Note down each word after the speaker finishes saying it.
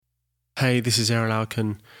Hey, this is Errol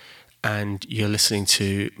Alkan, and you're listening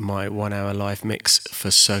to my 1 hour live mix for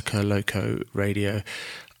Soco Loco Radio.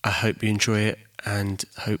 I hope you enjoy it and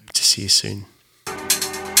hope to see you soon.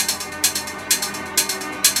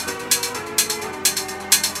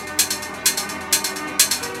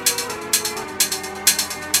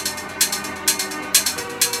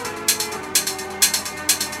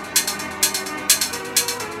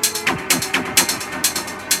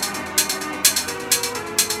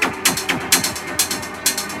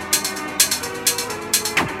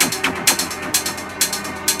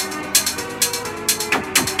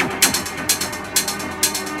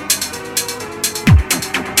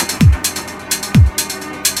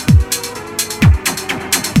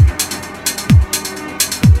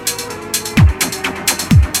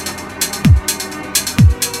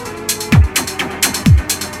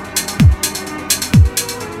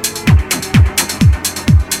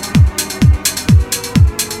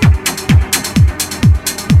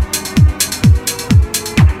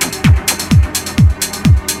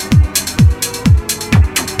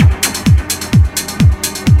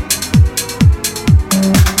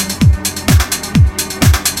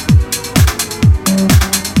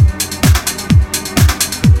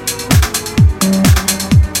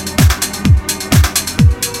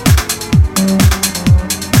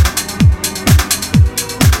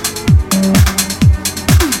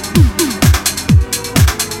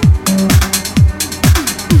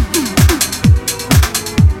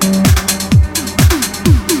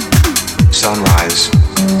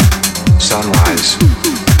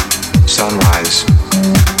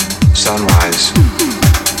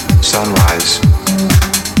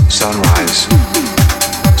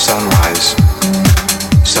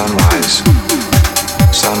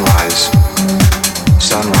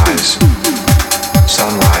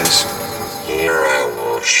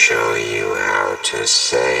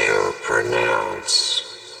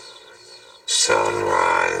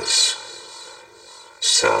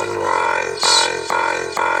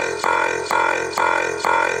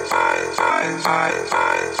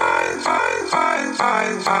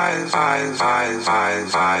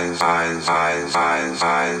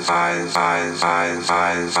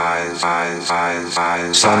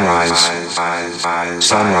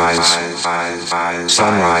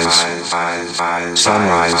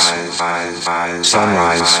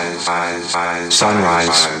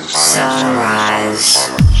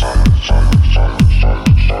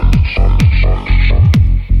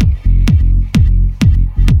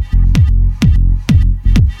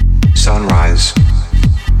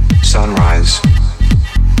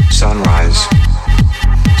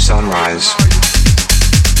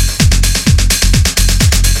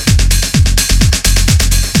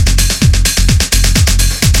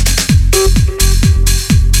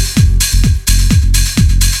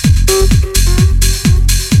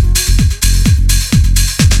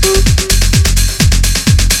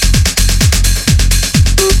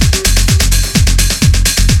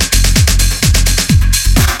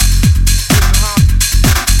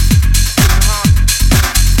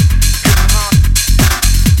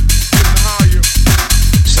 Higher.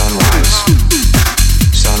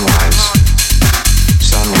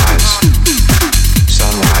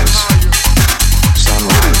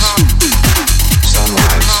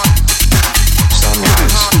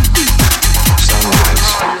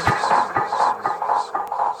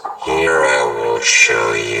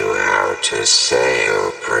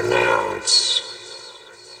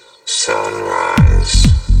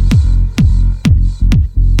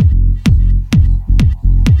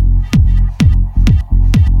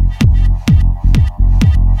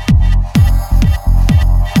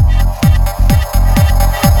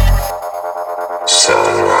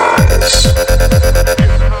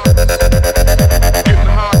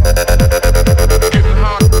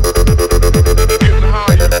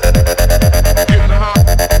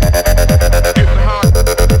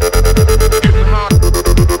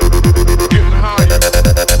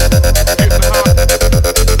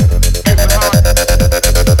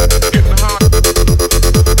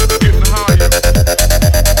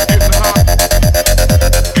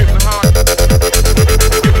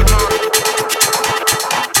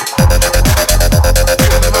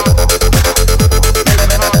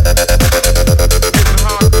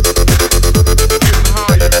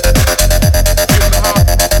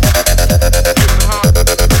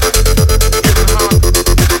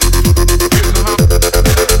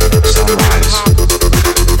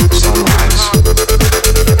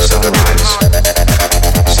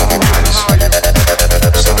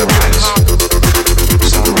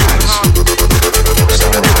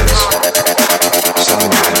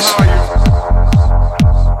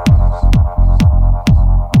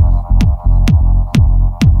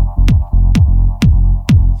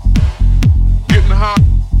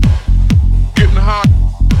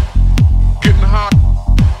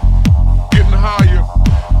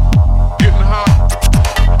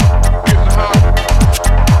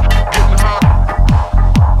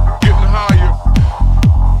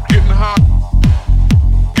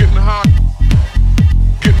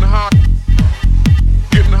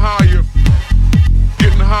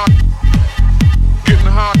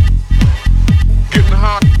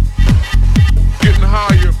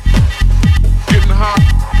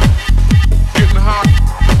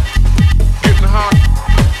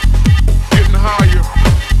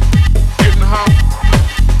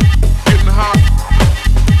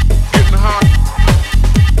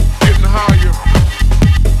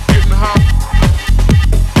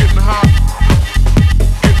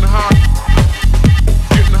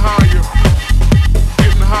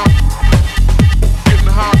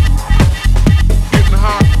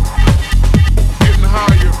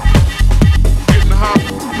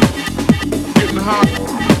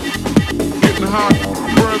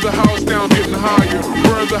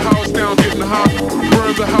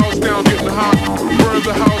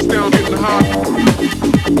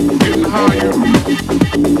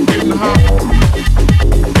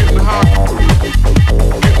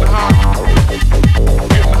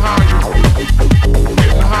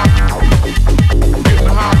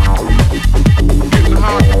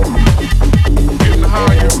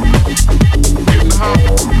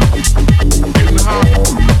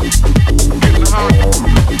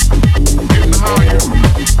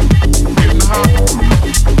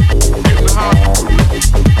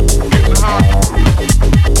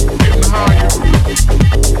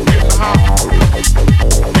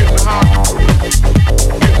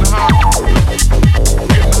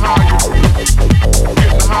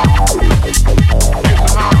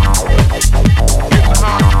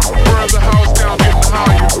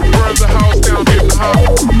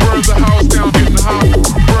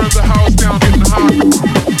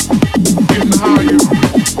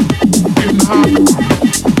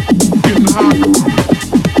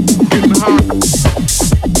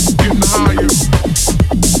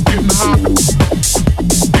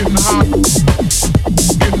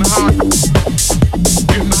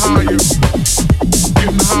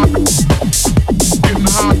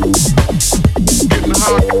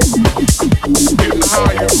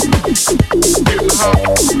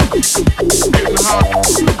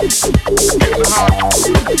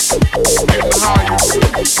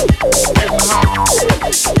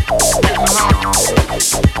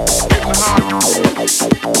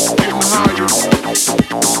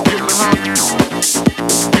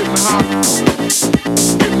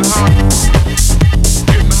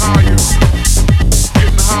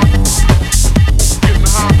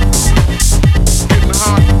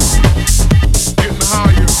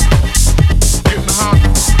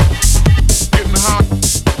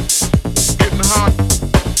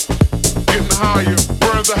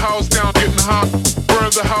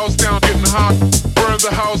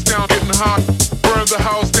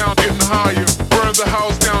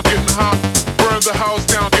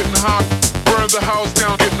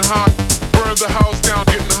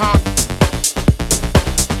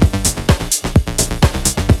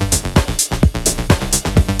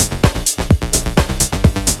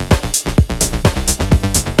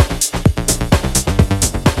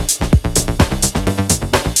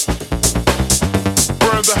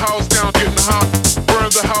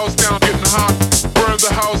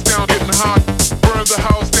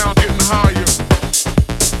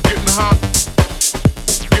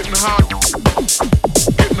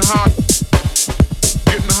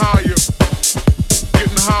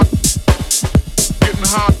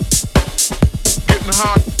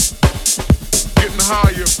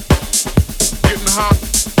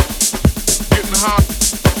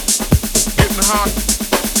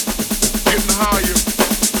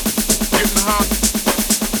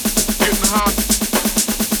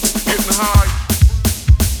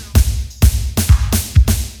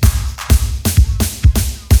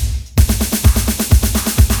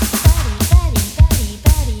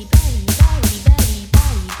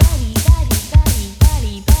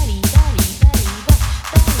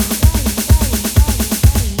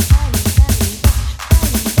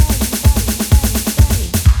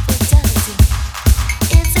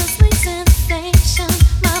 It's a sweet sensation.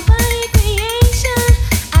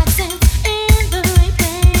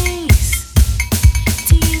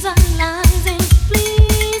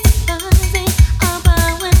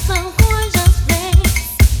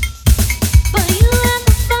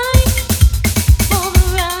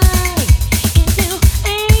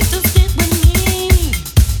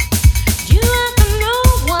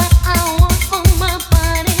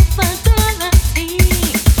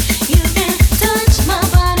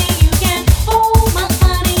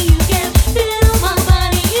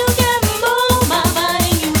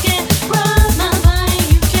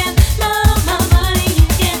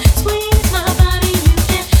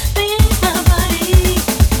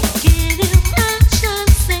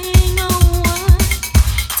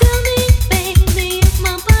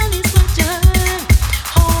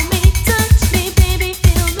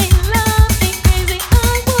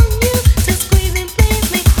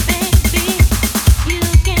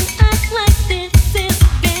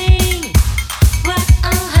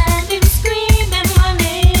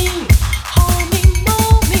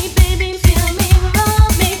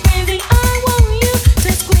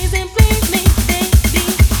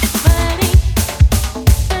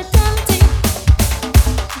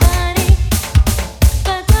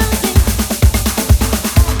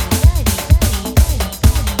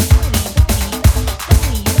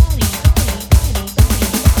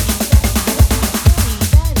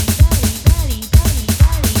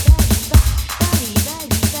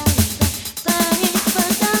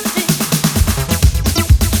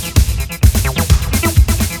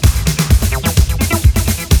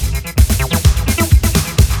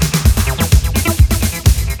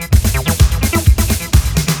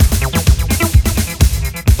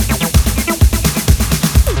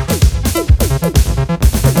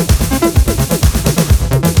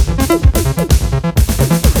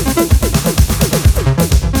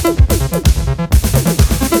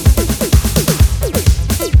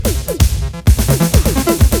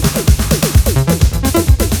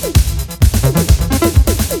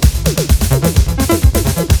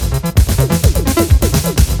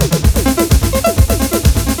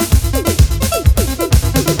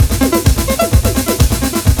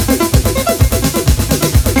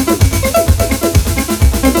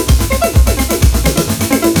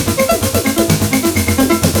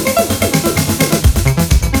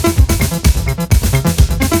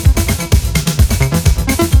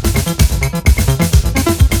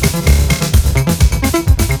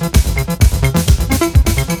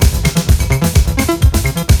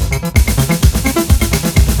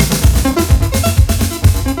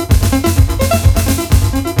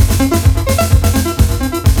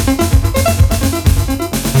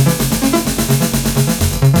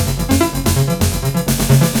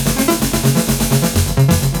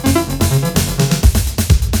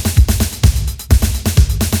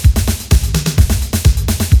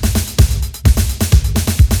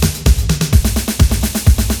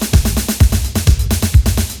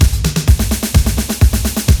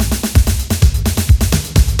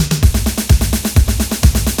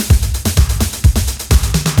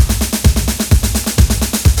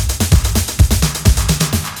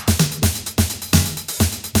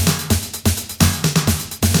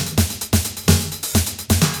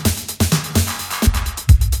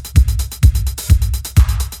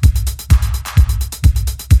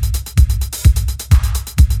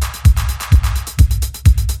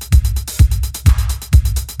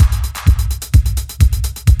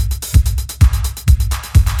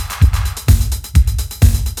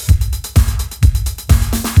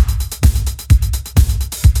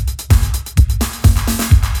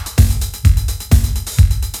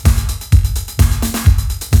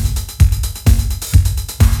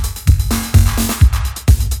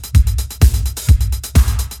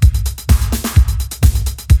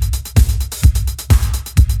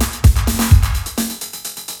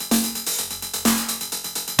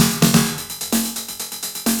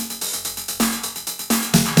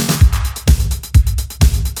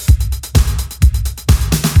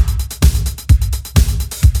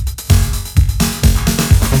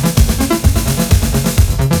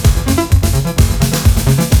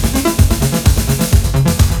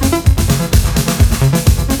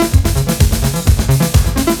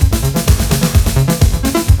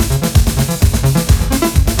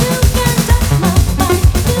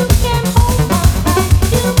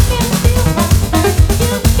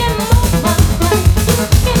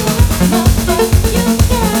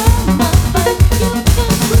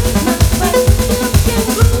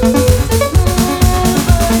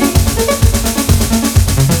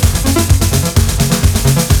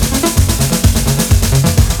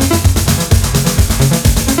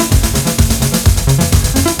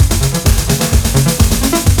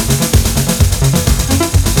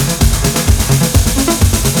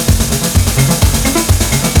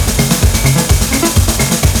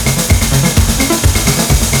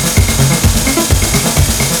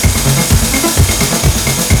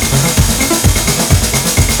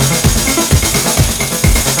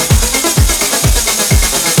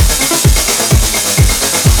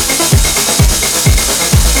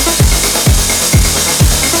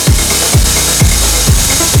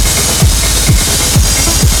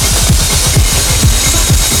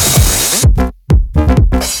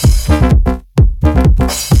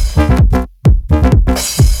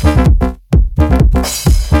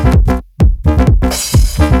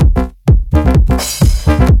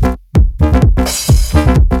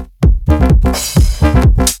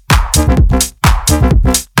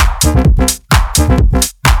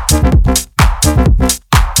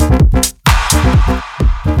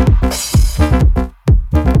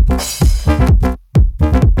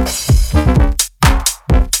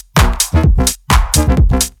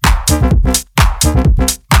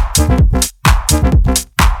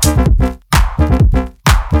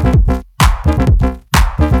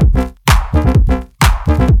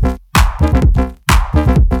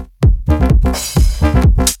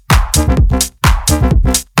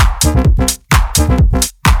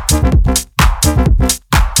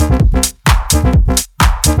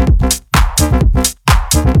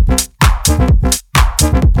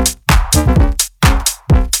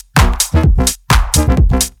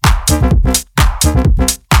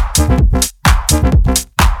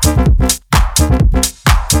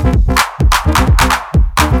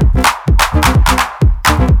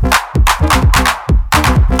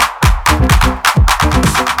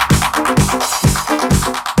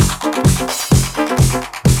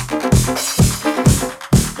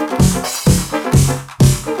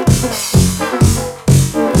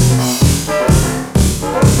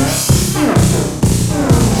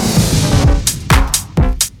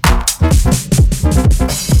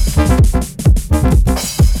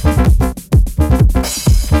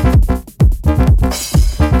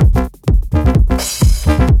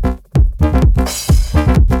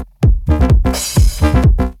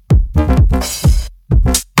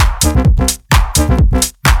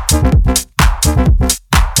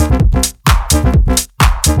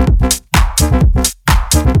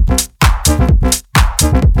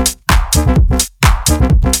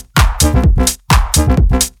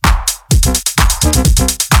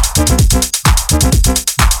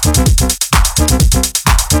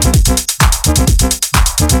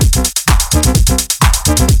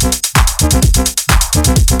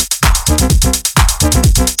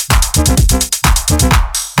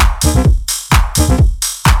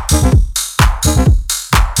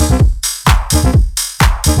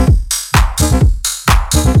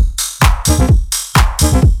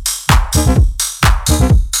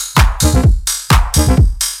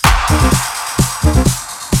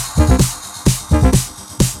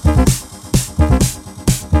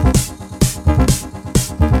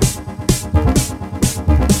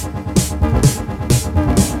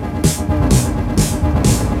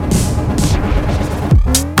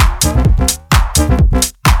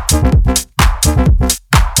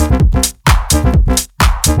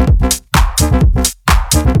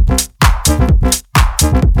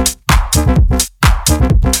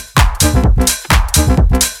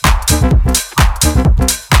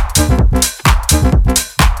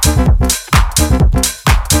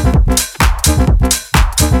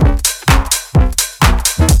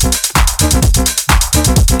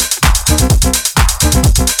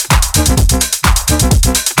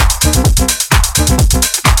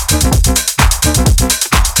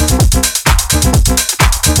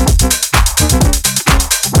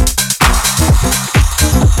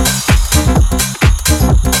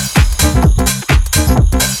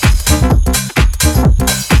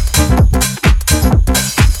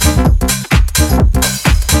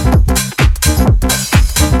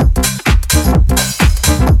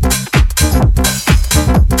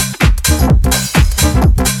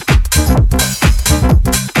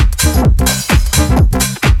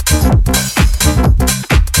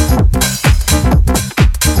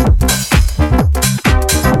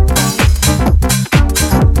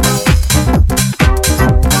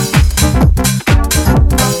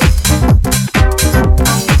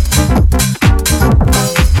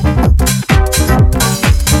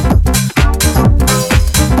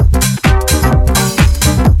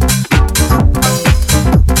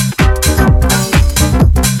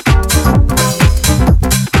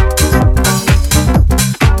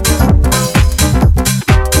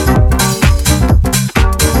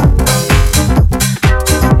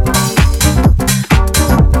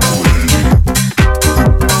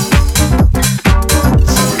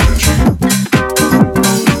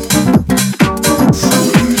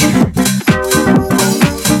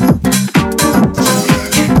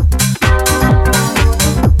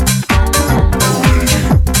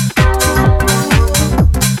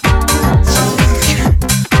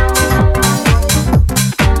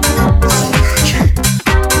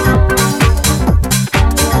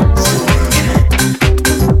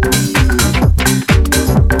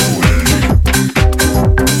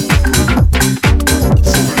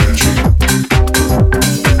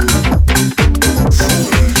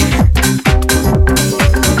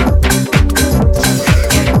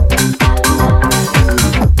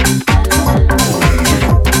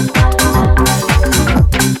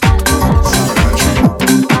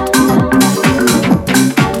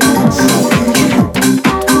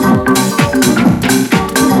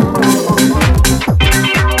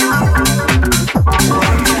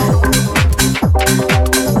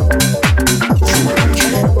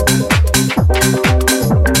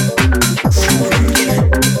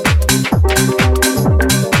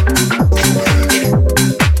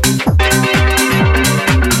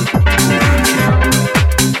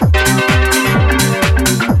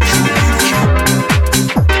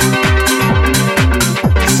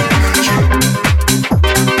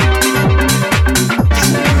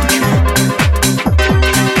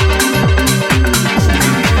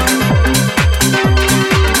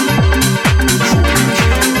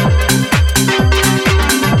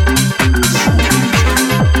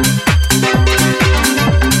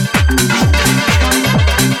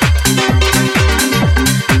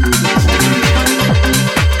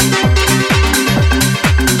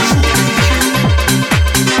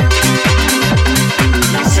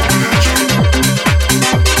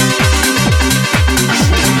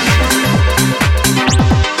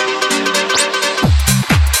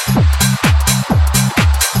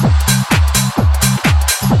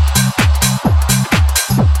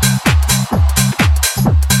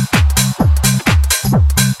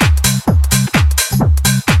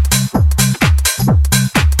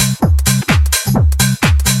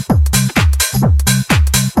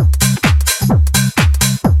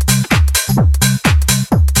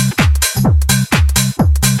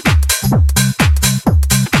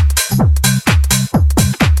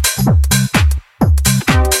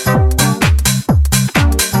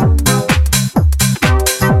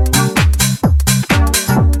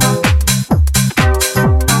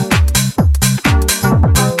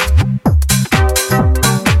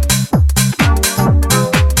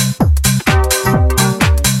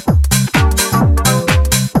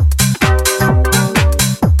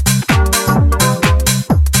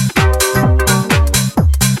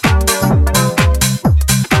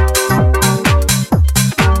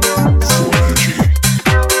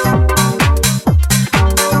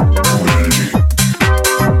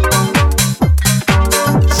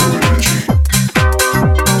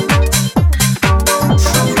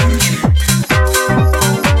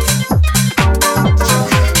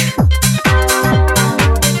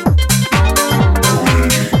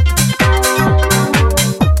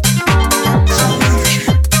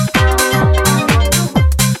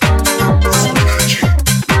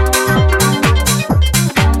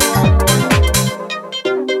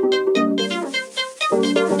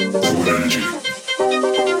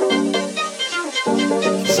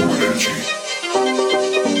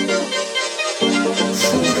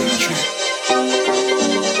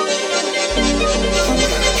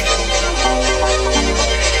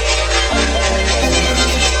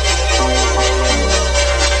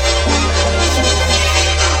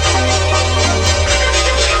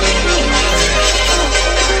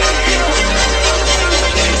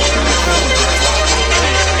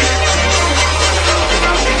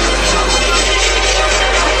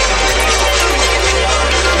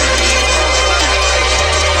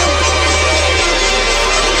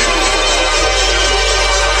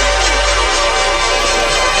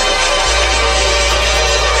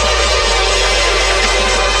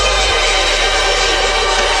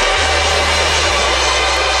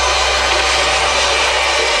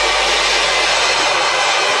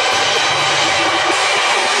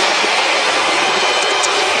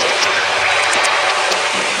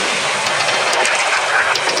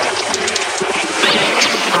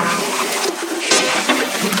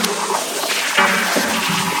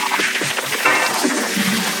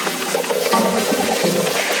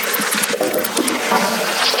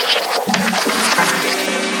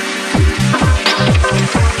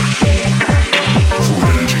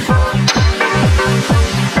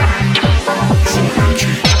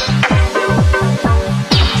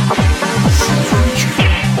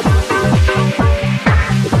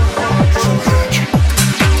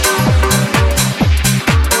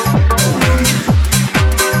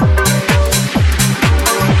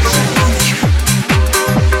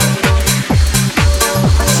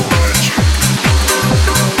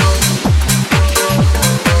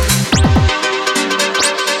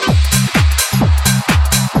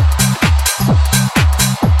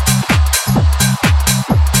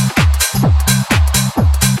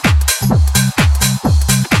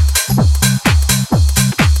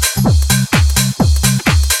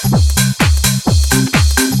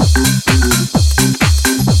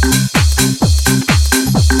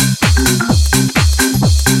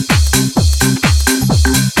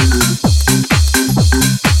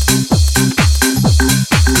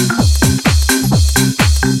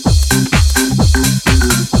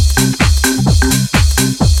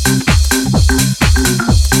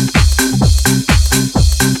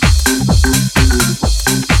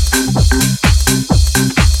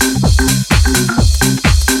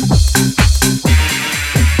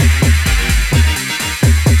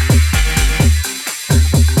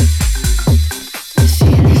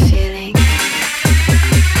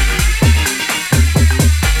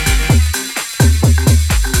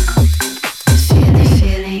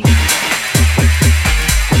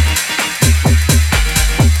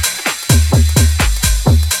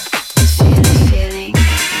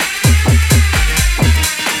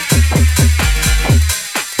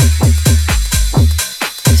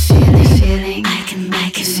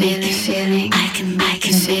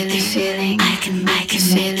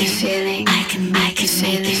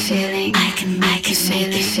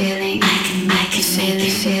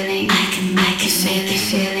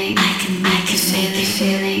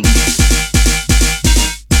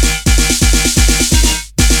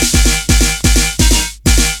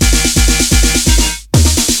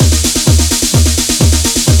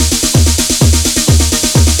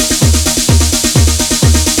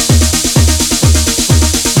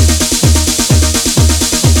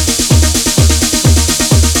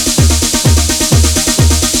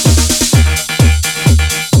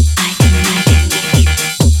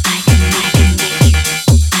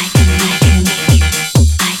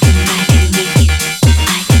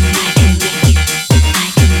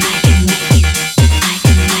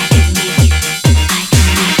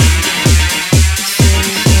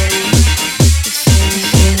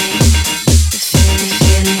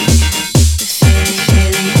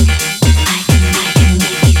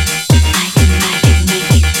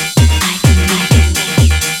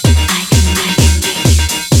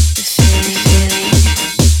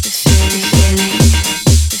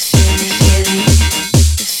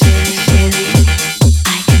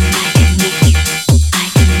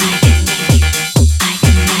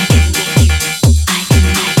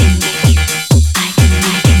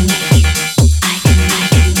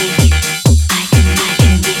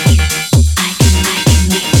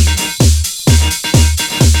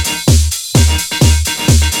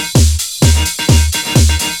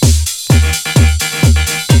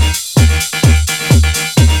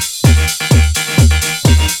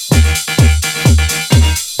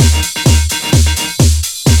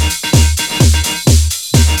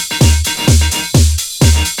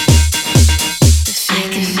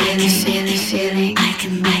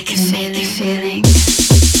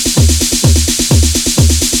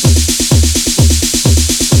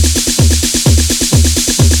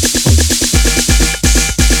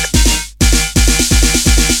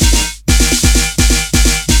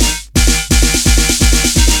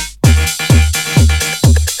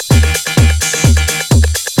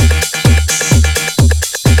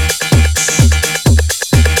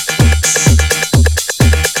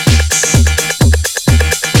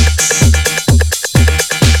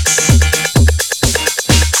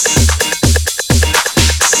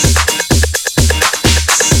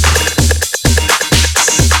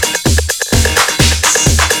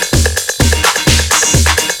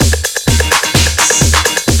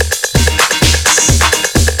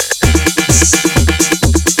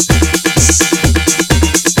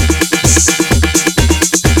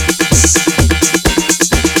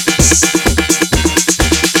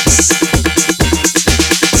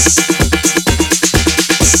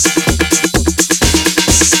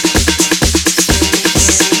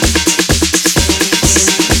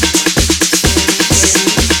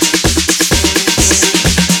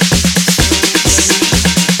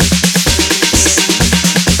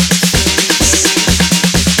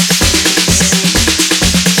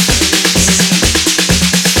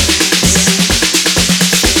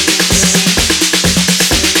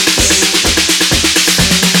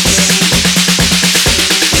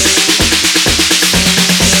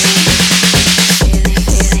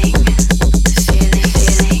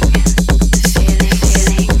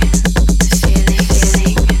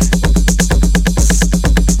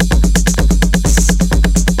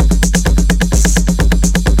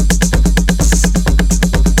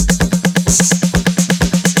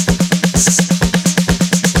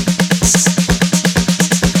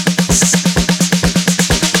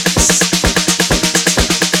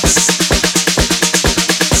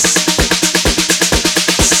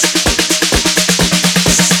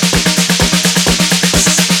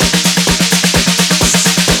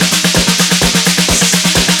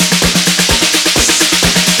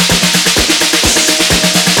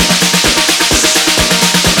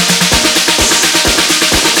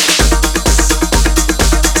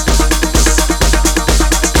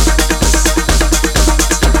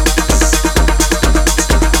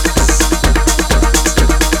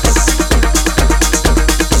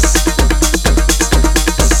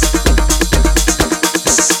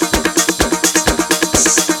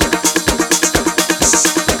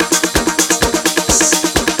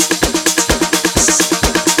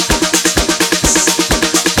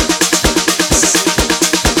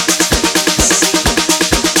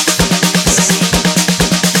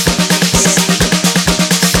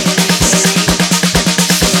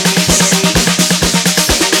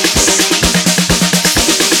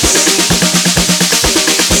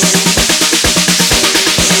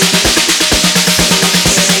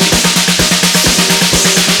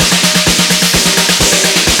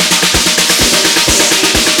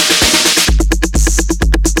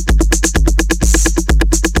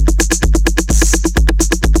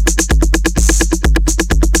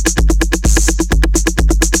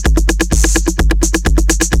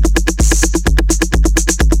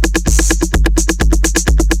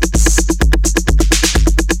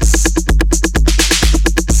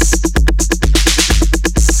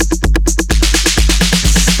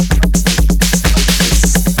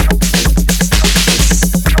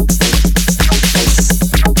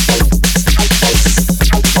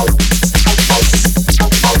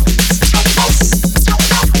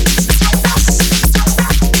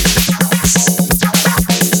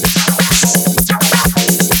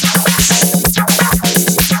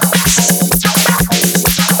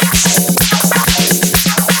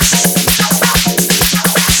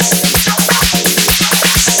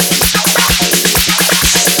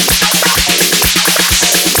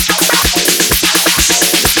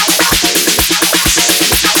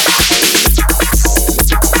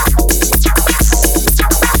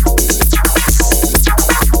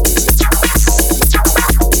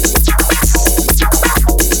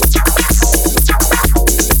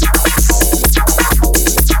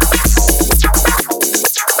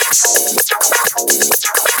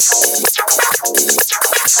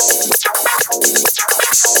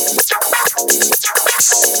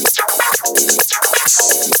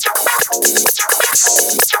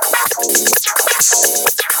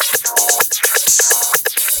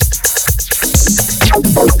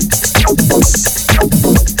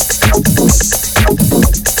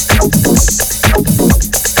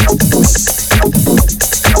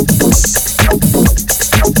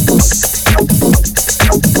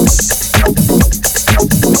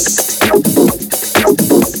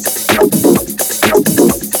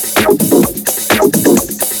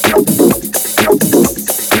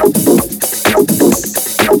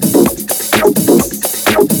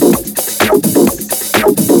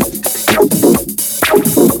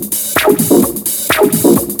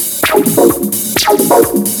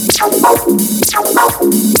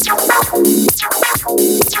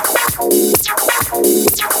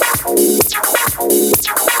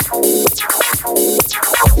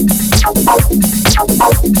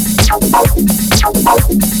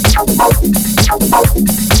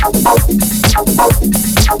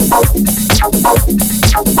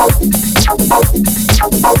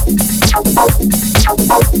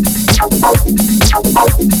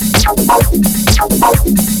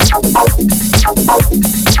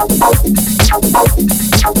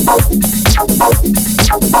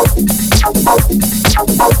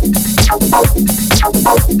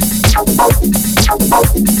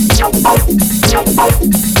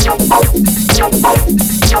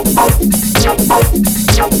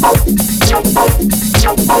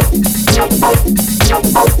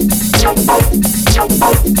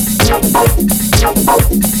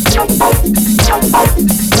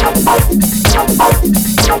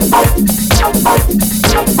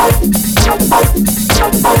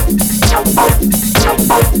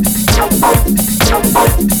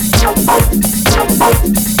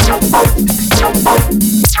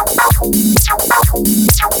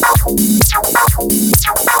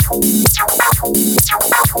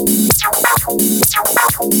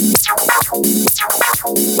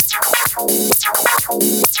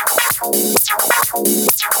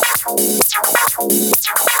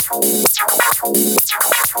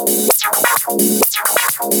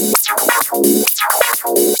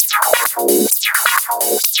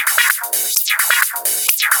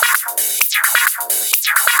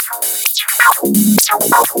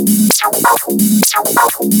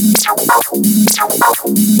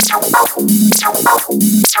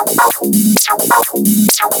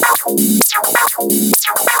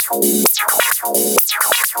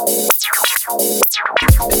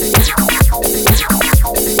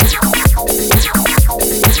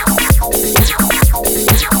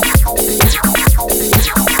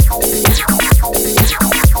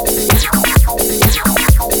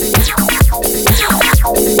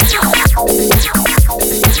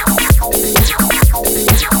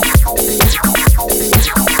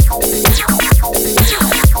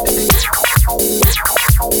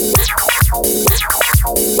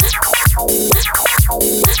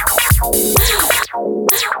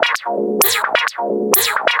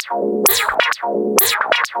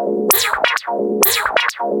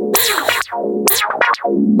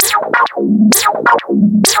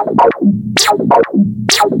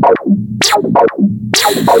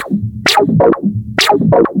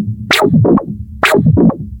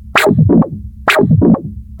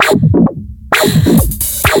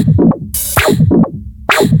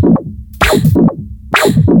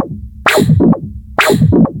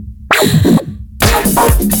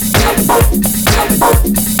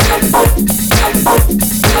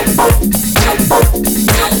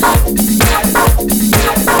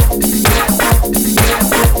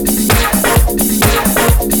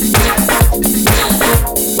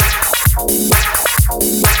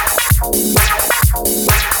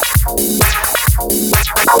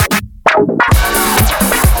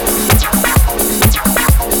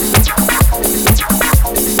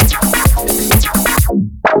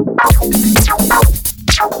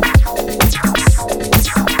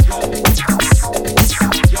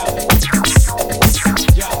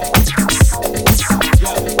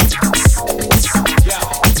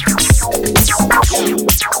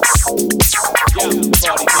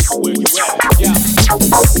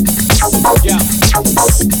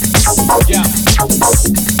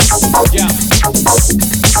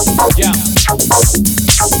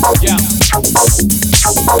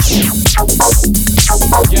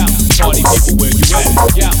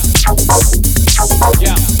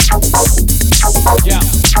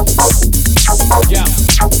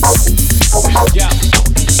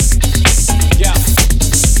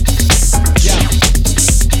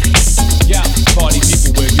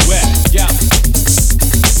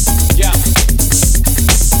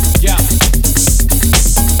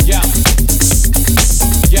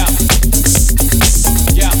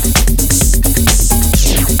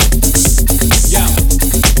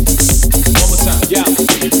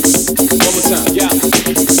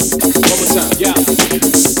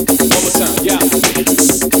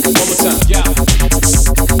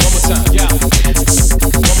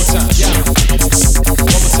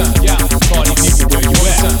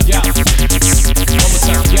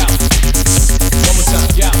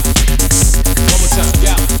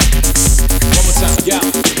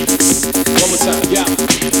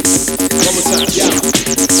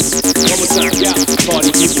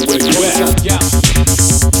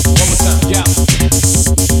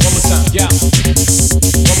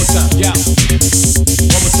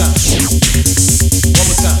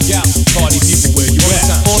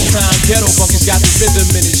 got the rhythm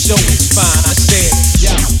and it show it's fine. I said,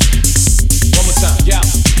 yeah. One more time, yeah.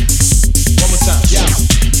 One more time, yeah.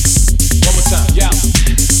 One more time, yeah.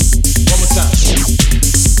 One more time.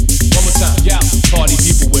 One more time, yeah. Party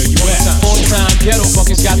people, where you at? On time, ghetto funk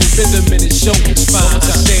has got the rhythm and it show it's fine.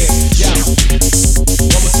 I said, yeah.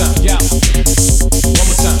 One more time, yeah. One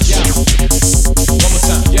more time, yeah. One more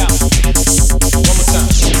time, yeah. One more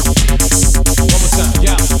time. One more time,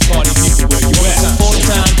 yeah. Party people, where you at? On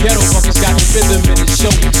time, ghetto funk has got the rhythm and it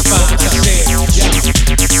show it's fine. I said, yeah.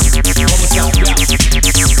 One more time, yeah. One more time, yeah.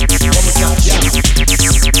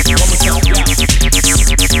 One more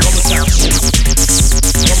time, yeah. One more time.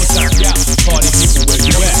 One more time, yeah. Party people, where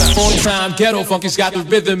you at? On time, ghetto funk has got the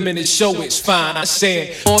rhythm and it show it's fine. I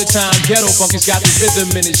said, all the time, ghetto funk has got the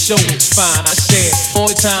rhythm and it show it's fine. I said, all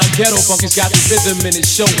the time, ghetto funk has got the rhythm and it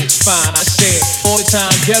show it's fine. I said, all the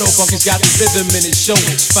time, ghetto funk has got the rhythm and it show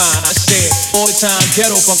it's fine. I said, all the time,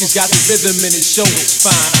 ghetto funk has got the rhythm and it show it's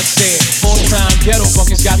fine. I said, all the time, ghetto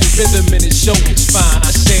funk has got the rhythm and it show it's fine.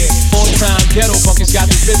 I said, all the time, ghetto funk has got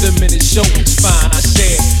the rhythm and it show it's fine. I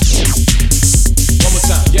said, one more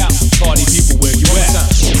time, yeah. Party people, where you at?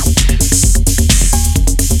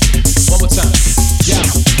 One more time, yeah.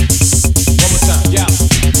 One more time, yeah.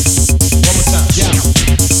 One more time, yeah.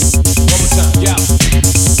 One more time, yeah.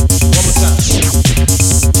 One more time.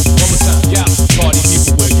 One more time, yeah. Party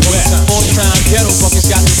people, where you at? On time, ghetto funk has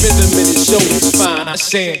got the rhythm and it show it's fine. I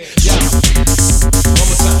said, yeah. One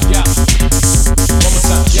more time, yeah. One more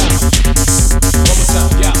time, yeah. One more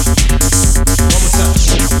time, yeah. One more time.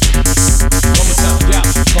 One more time, yeah.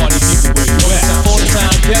 Party people, where you at? On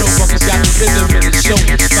time, ghetto funk has got the rhythm and it show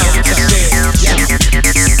it's fine. I said, yeah.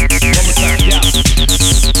 One more time, yeah.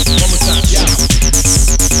 One more time, yeah.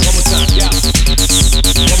 One more time, yeah.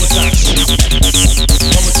 One more time.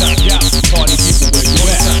 One more time, yeah. Party people, where you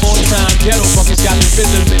at? On time, ghetto funk has got the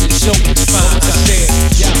rhythm and it show it's fine. I said,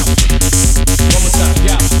 yeah. One more time,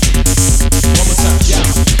 yeah. One more time, yeah.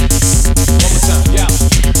 One more time, yeah.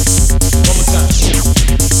 One more time.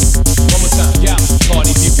 One more time, yeah.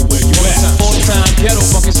 Party people, where you at? On time, ghetto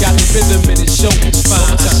funk has got the rhythm and it show it's fine.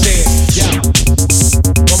 I said, yeah.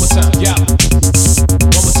 One more time, yeah.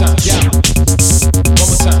 One more time, yeah. One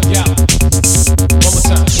more time, yeah. One more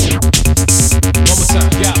time. One more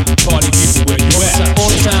time, yeah. Party people, where you at?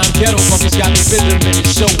 On time, ghetto funk has got the rhythm and it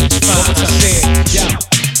show it's fine. I said, yeah.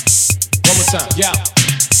 One more time, yeah.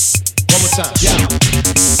 One more time, yeah.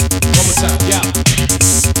 One more time, yeah.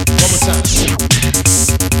 One more time.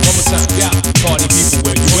 One more time, yeah. Party people,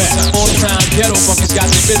 where you at? On time, ghetto funk has got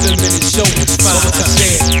the rhythm and it show it's fine. I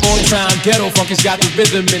said, on time, ghetto funk has got the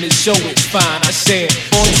rhythm and it show it's fine. I said,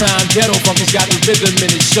 on time, ghetto funk has got the rhythm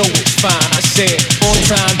and it show it's fine. I said, on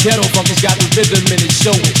time, ghetto funk has got the rhythm and it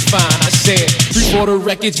show it's fine. I said, 3/4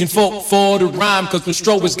 records and 4 for the rhyme, cause when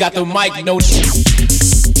Stro has got the mic, no.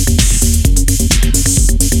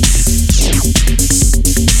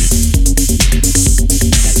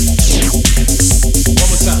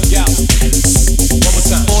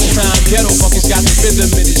 Ghetto funk has got the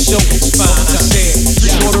rhythm and it show it's fine. I said,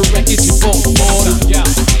 3/4 records and 4 for the yeah.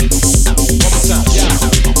 One more time, yeah.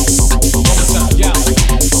 One more time, yeah.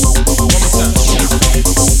 One more time.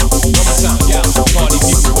 One more time, yeah. Party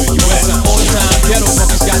people, where you at? On time, ghetto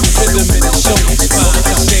funk has got the rhythm and it show it's fine.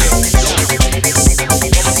 I said, yeah. One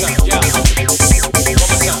more time, yeah.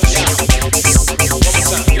 One more time, yeah. One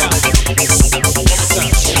more time, yeah.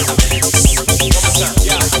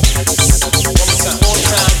 One more time. One more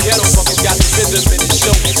time, yeah. Ghetto funk has got the rhythm and it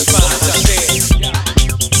show it's fine. I said, yeah.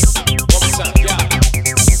 One more time, yeah.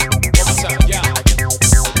 One more time, yeah.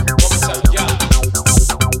 One more time, yeah.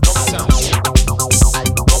 One more time.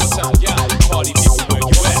 One more time, yeah. Party people, where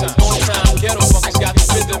you at? One time, ghetto funk has got the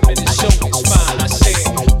rhythm and it show it's fine. I said.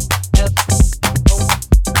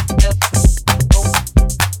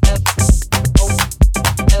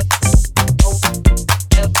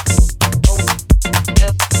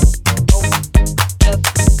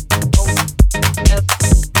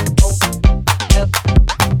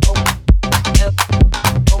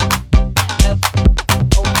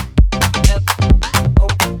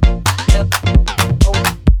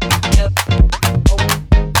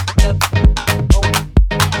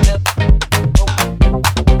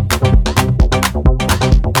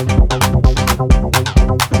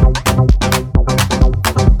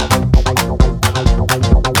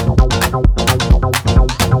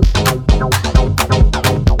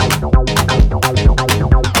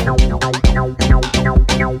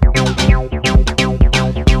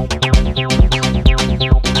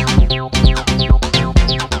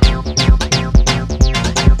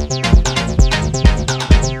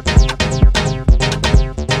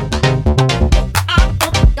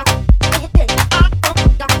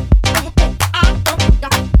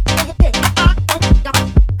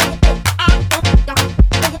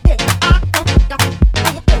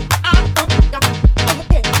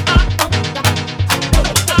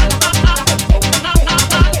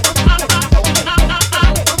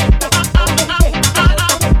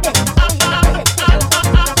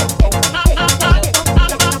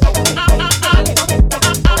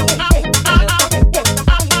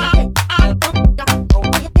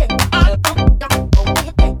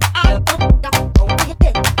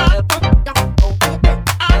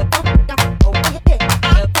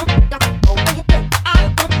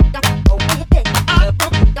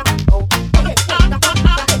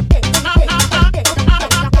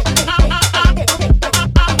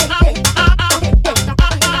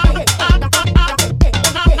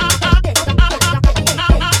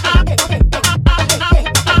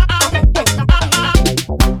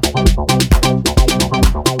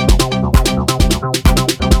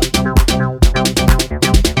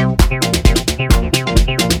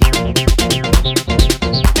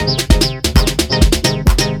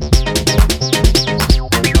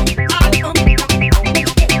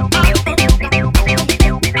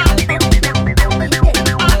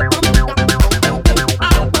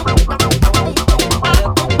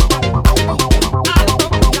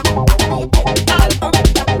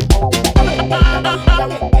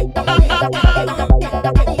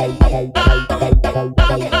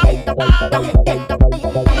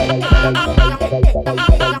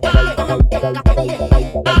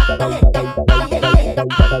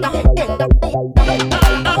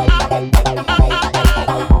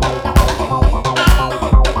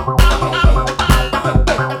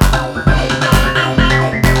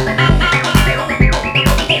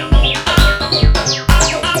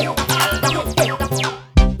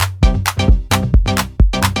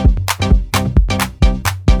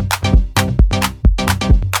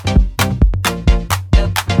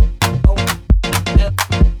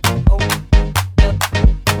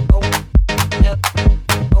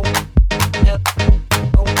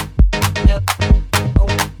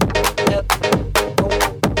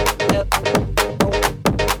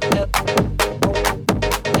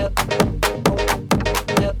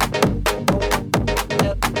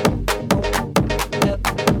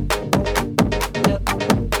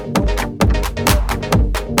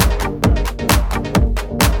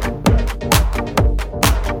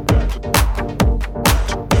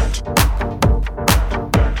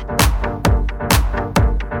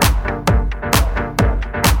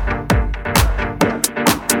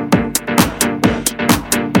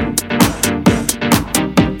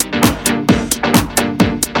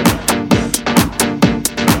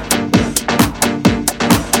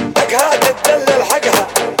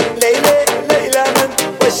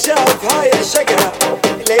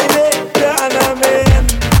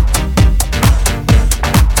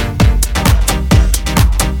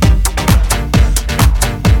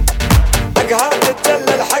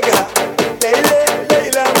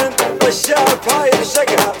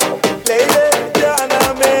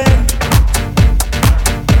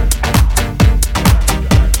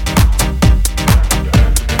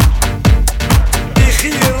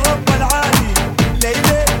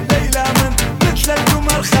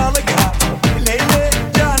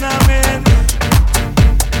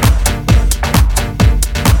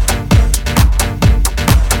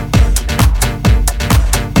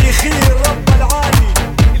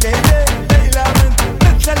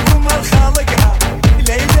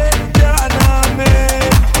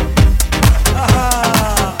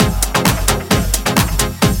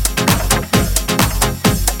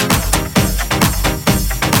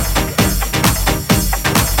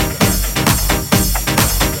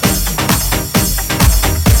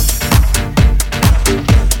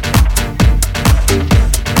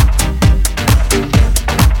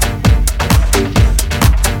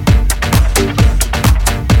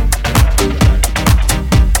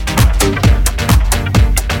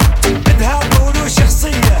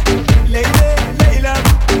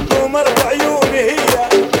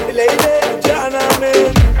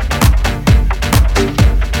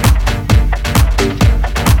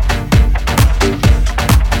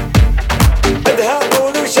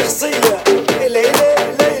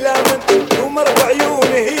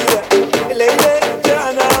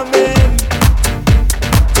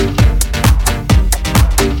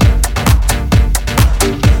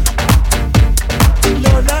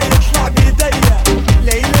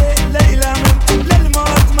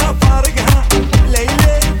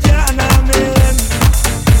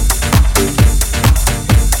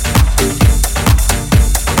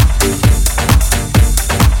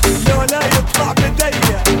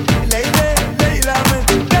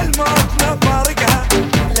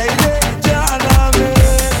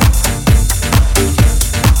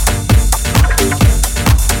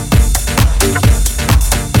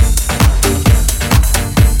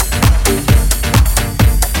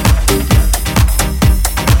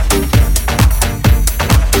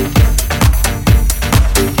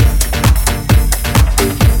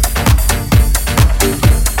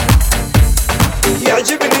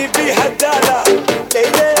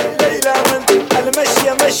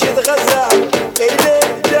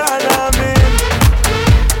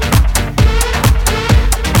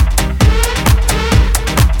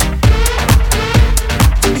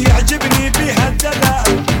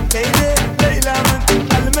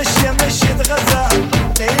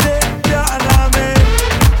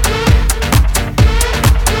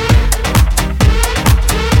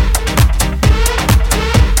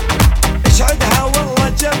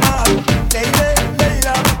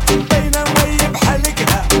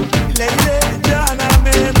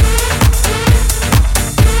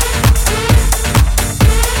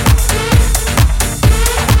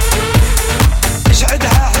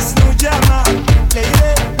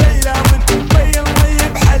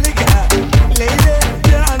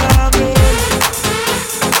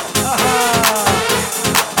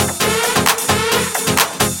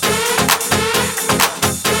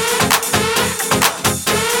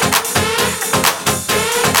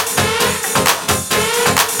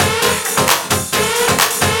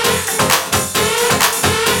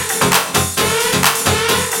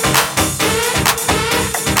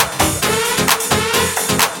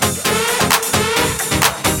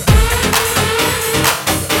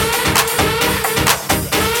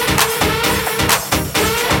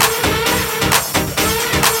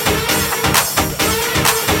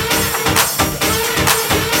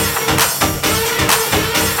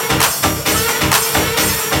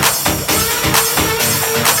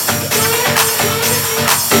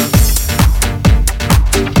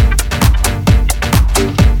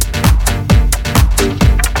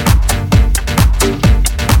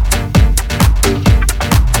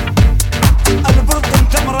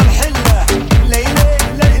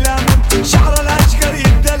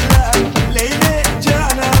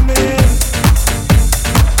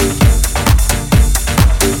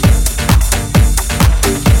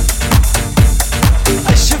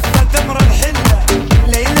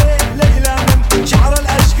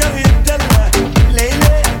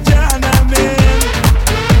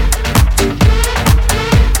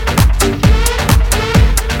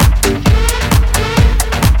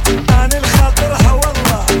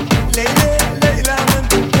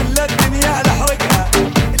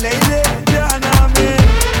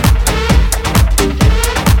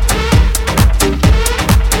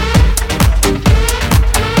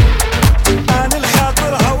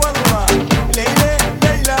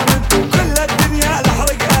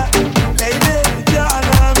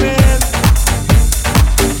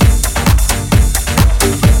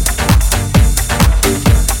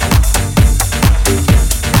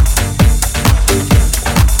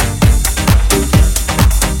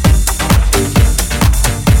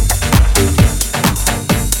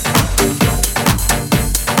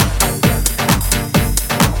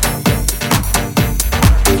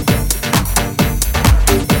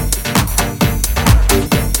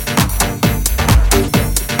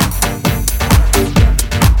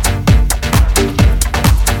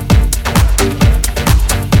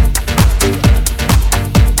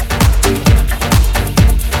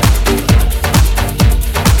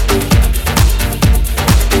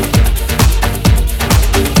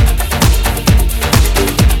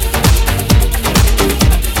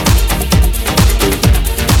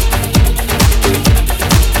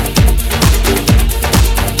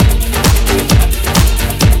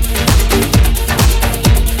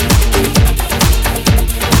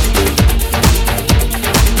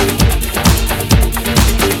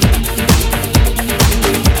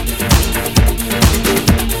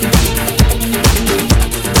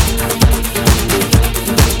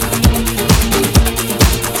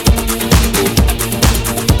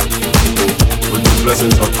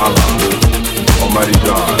 Allah, Almighty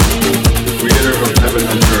God, the creator of heaven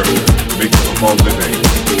and earth, maker of all living,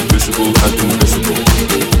 visible and invisible.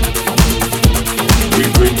 We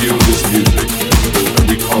bring you this music, and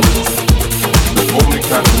we call it the only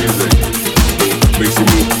kind of music that makes you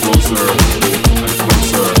move closer and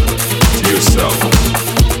closer to yourself,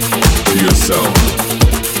 to yourself.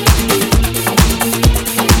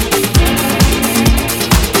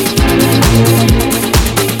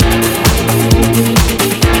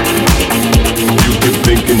 You keep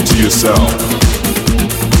thinking to yourself,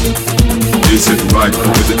 is it right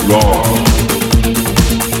or is it wrong?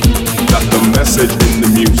 That the message in the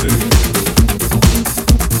music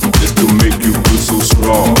is to make you feel so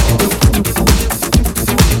strong.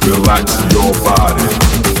 Relax your body.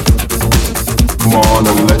 Come on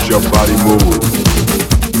and let your body move.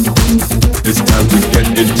 It's time to get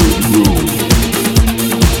into the groove.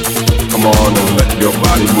 Come on and let your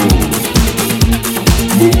body move.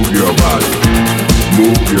 Move your body.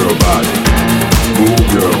 Move your body. Move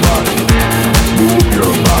your body. Move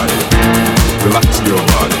your body. Relax your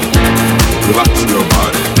body. Relax your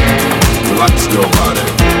body. Relax your body.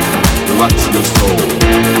 Relax your soul.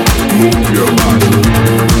 Move your body.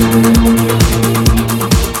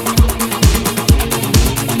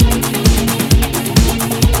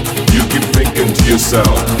 You keep thinking to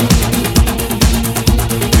yourself,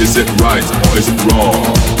 is it right or is it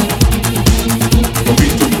wrong for me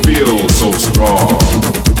to feel so strong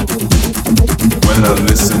when I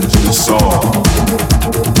listen to the song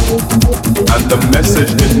and the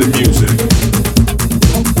message in the music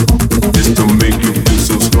is to make you feel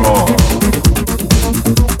so strong.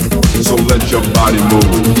 So let your body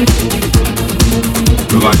move,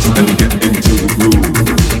 relax and get into the groove.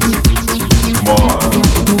 Come on,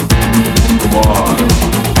 come on,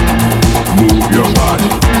 move your body,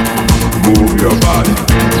 move your body,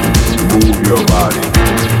 move your body,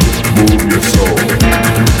 move your soul,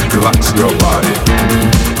 relax your body,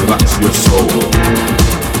 relax your soul.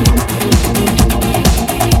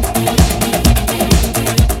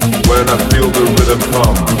 When I feel the rhythm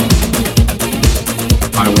come,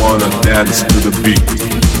 I wanna dance to the beat.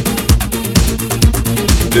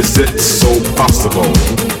 Is it so possible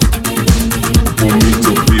for me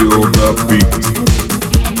to feel the beat?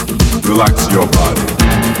 Relax your body,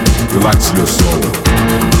 relax your soul,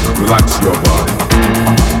 relax your body.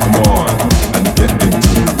 Come on and get into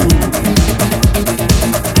the groove.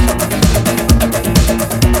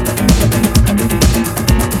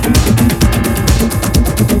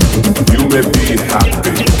 You may be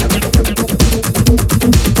happy,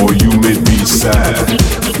 or you may be sad.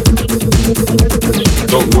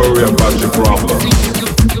 Don't worry about your problem.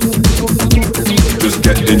 Just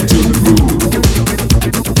get into the groove.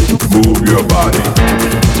 Move your body,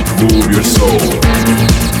 move your soul,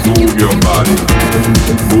 move your body,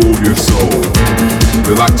 move your soul.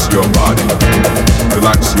 Relax your body,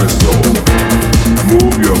 relax your soul.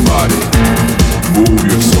 Move your body, move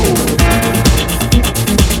your soul.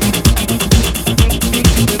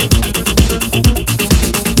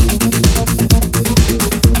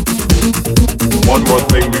 One more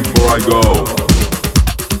thing before I go.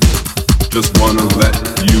 Just wanna let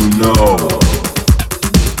you know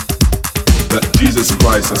that Jesus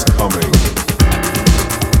Christ is coming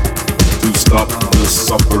to stop the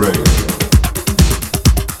suffering.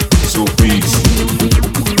 So peace,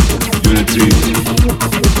 unity,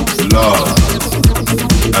 love,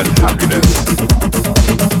 and happiness.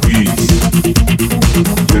 Peace,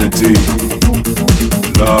 unity,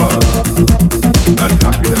 love, and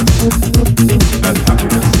happiness. And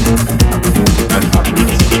happiness. And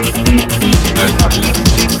happiness. And happiness.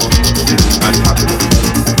 And happiness.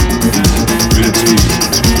 Unity,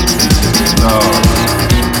 love,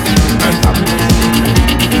 and happiness.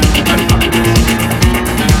 And happiness.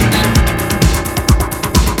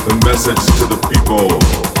 The message to the people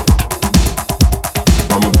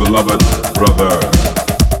from a beloved brother.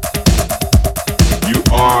 You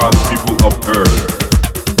are the people of earth,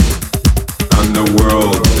 and the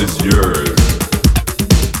world is yours.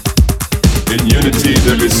 In unity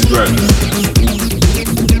there is strength,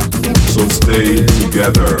 so stay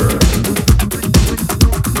together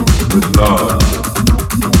with love,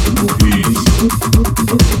 peace,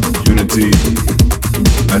 unity,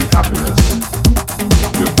 and happiness.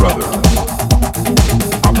 Your brother,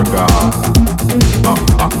 Africa,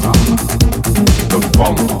 Africa. The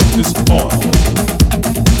funk is on.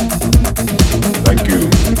 Thank you,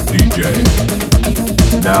 DJ.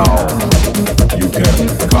 Now you can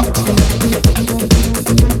cut.